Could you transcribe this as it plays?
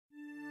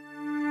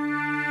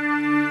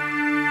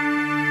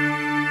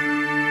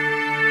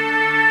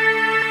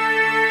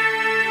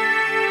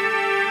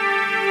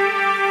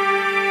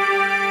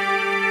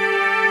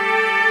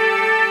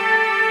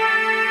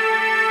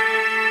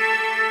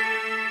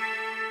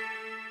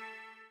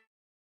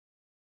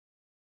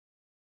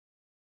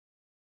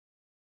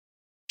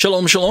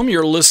Shalom, shalom.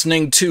 You're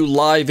listening to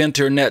Live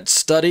Internet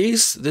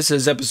Studies. This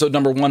is episode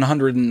number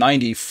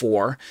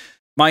 194.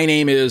 My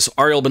name is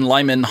Ariel Ben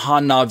Lyman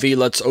HaNavi.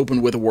 Let's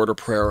open with a word of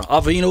prayer.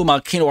 Avinu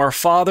Malkeinu, our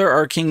Father,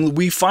 our King.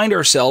 We find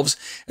ourselves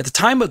at the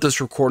time of this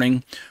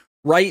recording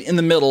right in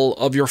the middle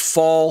of your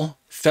fall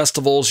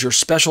festivals, your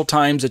special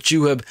times that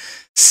you have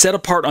set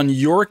apart on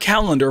your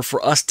calendar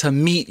for us to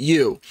meet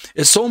you.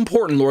 It's so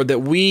important, Lord,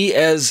 that we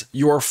as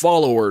your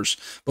followers,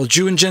 both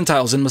Jew and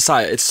Gentiles in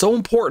Messiah, it's so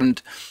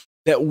important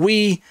that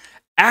we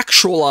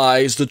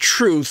actualize the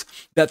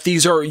truth that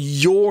these are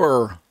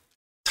your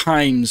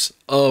times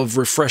of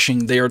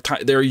refreshing. They are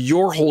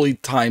your holy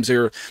times. They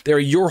are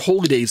your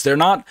holy days. They're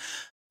not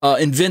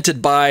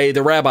invented by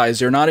the rabbis.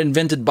 They're not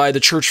invented by the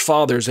church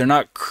fathers. They're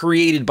not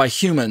created by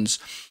humans.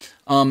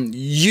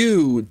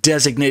 You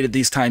designated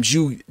these times.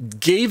 You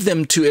gave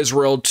them to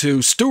Israel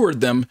to steward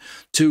them,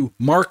 to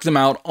mark them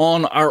out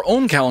on our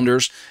own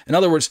calendars. In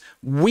other words,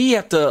 we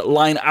have to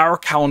line our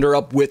calendar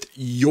up with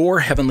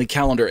your heavenly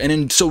calendar. And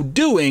in so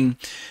doing,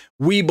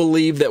 we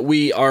believe that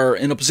we are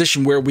in a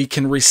position where we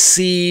can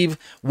receive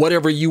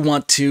whatever you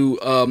want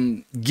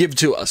to give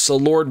to us. So,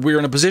 Lord, we're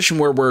in a position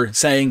where we're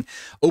saying,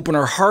 open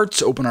our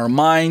hearts, open our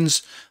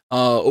minds,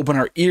 open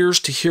our ears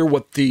to hear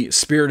what the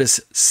Spirit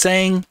is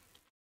saying.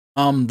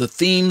 The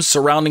themes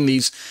surrounding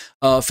these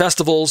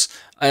festivals,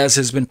 as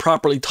has been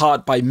properly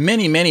taught by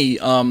many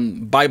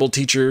Bible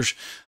teachers,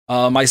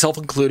 myself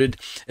included,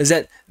 is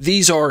that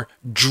these are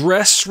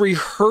dress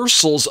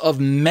rehearsals of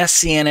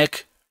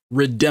messianic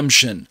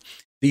redemption.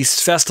 These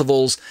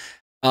festivals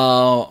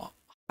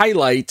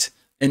highlight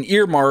and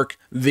earmark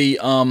the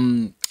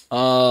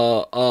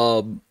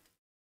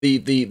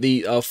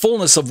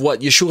fullness of what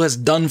Yeshua has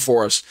done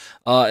for us,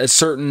 as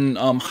certain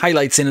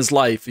highlights in his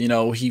life. You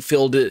know, he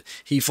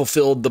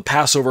fulfilled the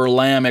Passover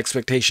lamb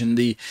expectation,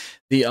 the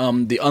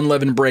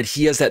unleavened bread.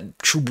 He is that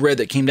true bread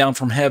that came down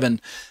from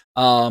heaven.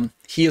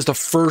 He is the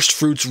first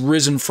fruits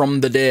risen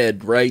from the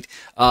dead, right?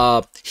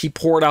 He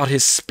poured out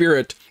his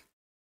Spirit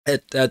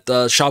at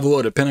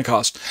Shavuot, at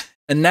Pentecost.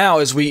 And now,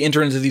 as we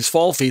enter into these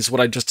fall feasts,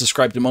 what I just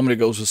described a moment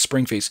ago was the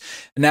spring feasts.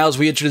 And now, as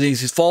we enter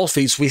these fall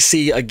feasts, we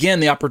see again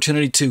the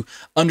opportunity to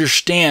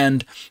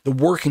understand the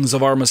workings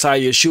of our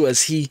Messiah Yeshua,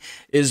 as he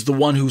is the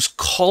one who's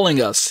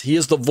calling us. He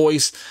is the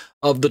voice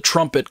of the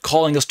trumpet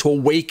calling us to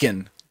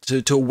awaken,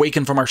 to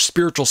awaken from our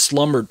spiritual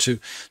slumber, to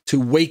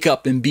wake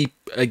up and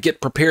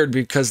get prepared,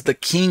 because the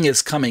King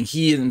is coming.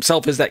 He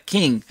himself is that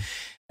King,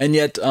 and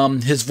yet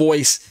his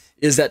voice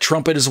is that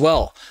trumpet as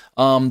well.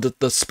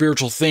 The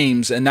spiritual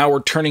themes. And now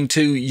we're turning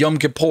to Yom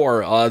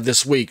Kippur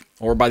this week,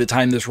 or by the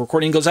time this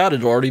recording goes out,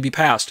 it'll already be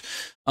past.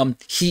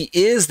 He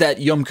is that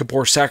Yom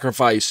Kippur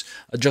sacrifice,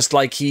 just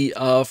like he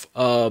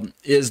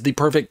is the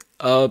perfect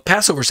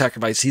Passover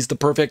sacrifice. He's the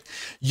perfect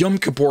Yom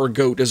Kippur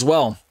goat as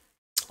well.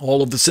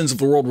 All of the sins of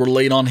the world were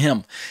laid on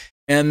him.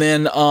 And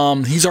then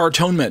he's our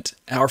atonement,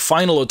 our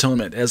final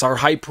atonement, as our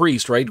high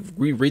priest, right?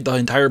 We read the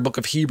entire book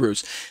of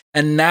Hebrews.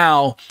 And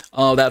now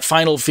that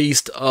final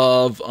feast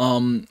of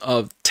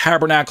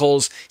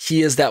tabernacles,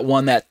 he is that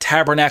one that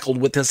tabernacled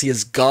with us. He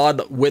is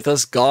God with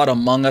us, God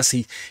among us.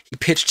 He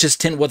pitched his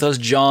tent with us.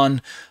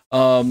 John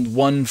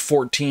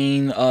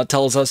 1:14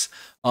 tells us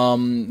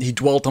he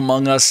dwelt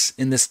among us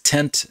in this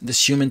tent,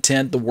 this human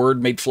tent, the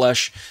Word made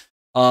flesh,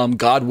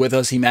 God with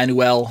us,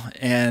 Emmanuel.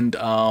 And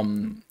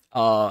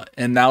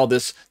now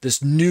this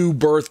new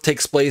birth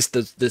takes place,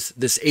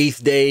 this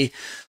eighth day.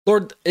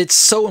 Lord, it's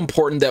so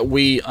important that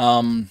we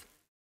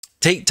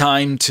take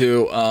time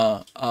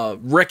to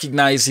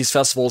recognize these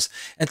festivals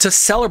and to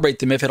celebrate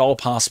them if at all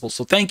possible.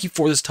 So thank you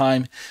for this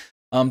time.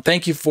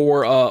 Thank you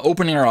for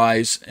opening our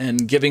eyes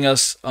and giving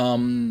us just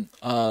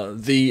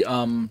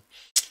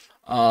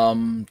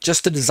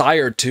the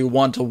desire to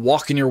want to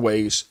walk in your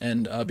ways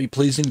and be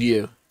pleasing to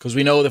you. Because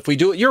we know that if we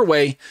do it your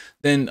way,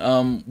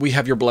 then we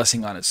have your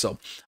blessing on it. So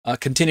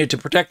continue to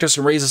protect us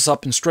and raise us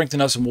up and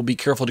strengthen us, and we'll be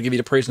careful to give you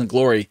the praise and the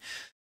glory.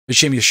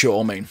 B'Shem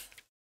Yeshua, Amen.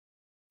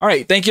 All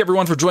right, thank you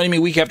everyone for joining me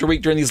week after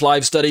week during these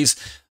live studies.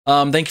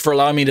 Thank you for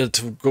allowing me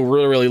to go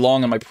really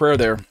long on my prayer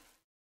there.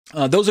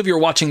 Those of you who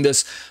are watching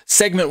this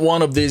segment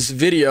one of these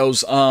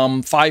videos,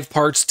 5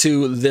 parts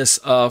to this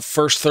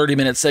first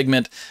 30-minute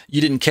segment. You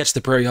didn't catch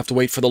the prayer. You have to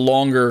wait for the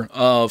longer,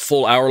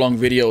 full hour-long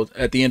video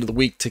at the end of the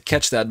week to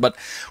catch that. But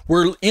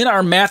we're in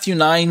our Matthew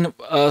 9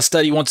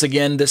 study once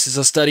again. This is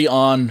a study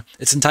on,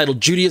 it's entitled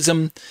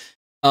Judaism.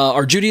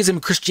 Are Judaism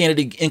and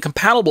Christianity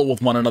incompatible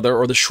with one another?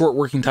 Or the short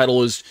working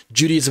title is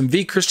Judaism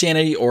v.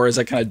 Christianity, or as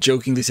I kind of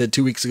jokingly said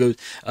 2 weeks ago,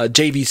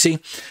 JVC.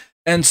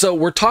 And so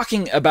we're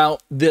talking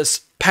about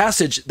this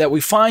passage that we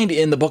find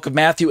in the book of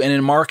Matthew and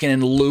in Mark and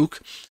in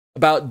Luke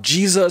about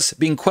Jesus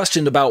being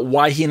questioned about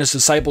why he and his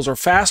disciples are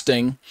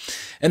fasting.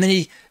 And then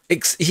he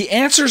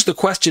answers the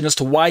question as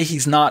to why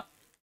he's not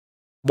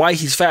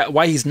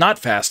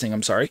fasting,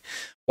 I'm sorry,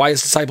 why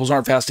his disciples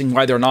aren't fasting,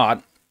 why they're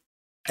not.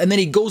 And then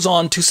he goes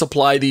on to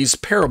supply these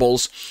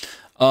parables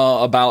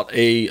about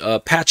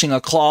patching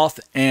a cloth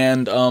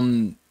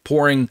and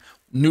pouring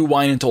new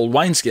wine into old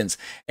wineskins.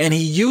 And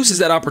he uses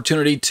that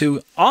opportunity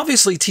to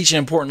obviously teach an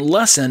important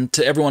lesson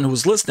to everyone who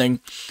was listening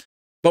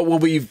But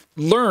what we've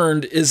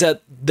learned is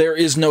that there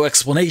is no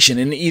explanation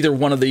in either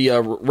one of the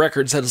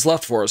records that is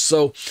left for us.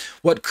 So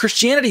what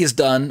Christianity has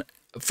done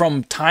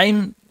from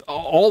time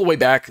all the way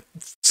back,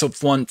 so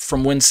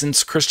from when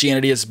since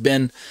Christianity has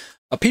been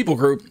a people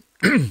group,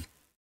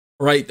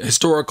 right,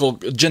 historical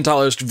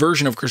Gentileist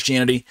version of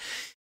Christianity,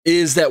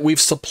 is that we've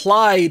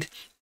supplied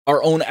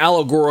our own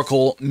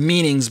allegorical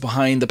meanings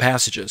behind the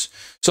passages.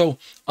 So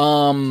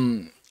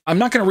I'm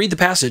not going to read the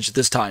passage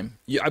this time.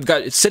 I've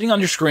got it sitting on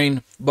your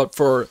screen, but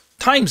for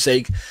time's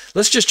sake,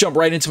 let's just jump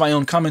right into my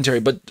own commentary.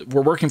 But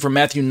we're working from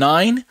Matthew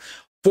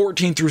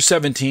 9:14 through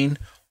 17,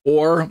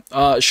 or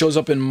it shows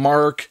up in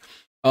Mark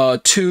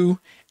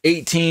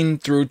 2:18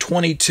 through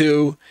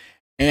 22,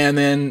 and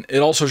then it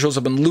also shows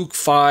up in Luke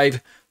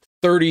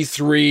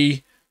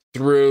 5:33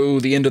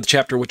 through the end of the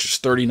chapter, which is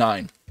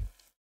 39.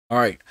 All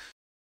right,